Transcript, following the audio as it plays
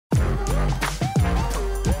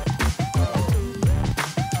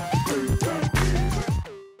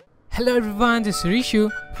Hello everyone, this is Rishu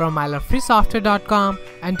from ilovefreesoftware.com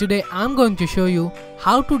and today I'm going to show you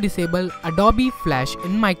how to disable Adobe Flash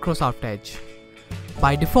in Microsoft Edge.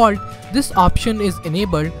 By default, this option is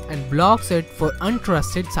enabled and blocks it for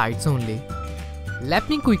untrusted sites only. Let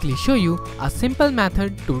me quickly show you a simple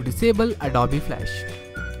method to disable Adobe Flash.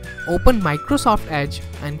 Open Microsoft Edge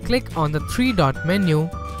and click on the three-dot menu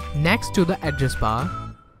next to the address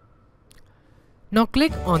bar. Now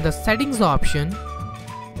click on the Settings option.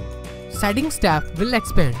 Settings tab will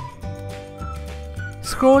expand.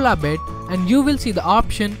 Scroll a bit and you will see the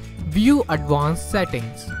option View Advanced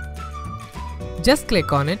Settings. Just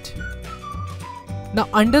click on it. Now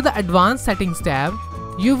under the Advanced Settings tab,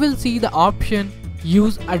 you will see the option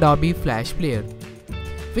Use Adobe Flash Flayer,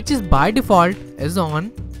 which is by default is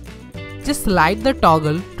on. Just slide the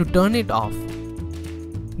toggle to turn it off.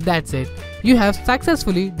 That's it. You have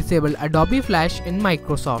successfully disabled Adobe Flash in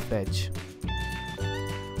Microsoft Edge.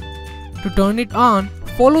 To turn it on,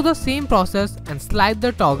 follow the same process and slide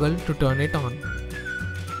the toggle to turn it on.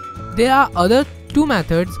 There are other two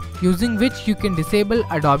methods using which you can disable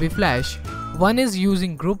Adobe Flash. One is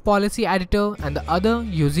using Group Policy Editor and the other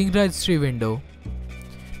using Registry window.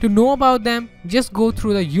 To know about them, just go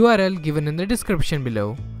through the URL given in the description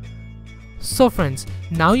below. So friends,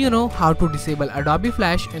 now you know how to disable Adobe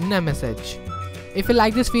Flash in MS Edge. If you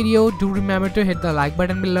like this video, do remember to hit the like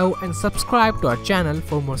button below and subscribe to our channel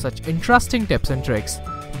for more such interesting tips and tricks.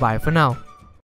 Bye for now.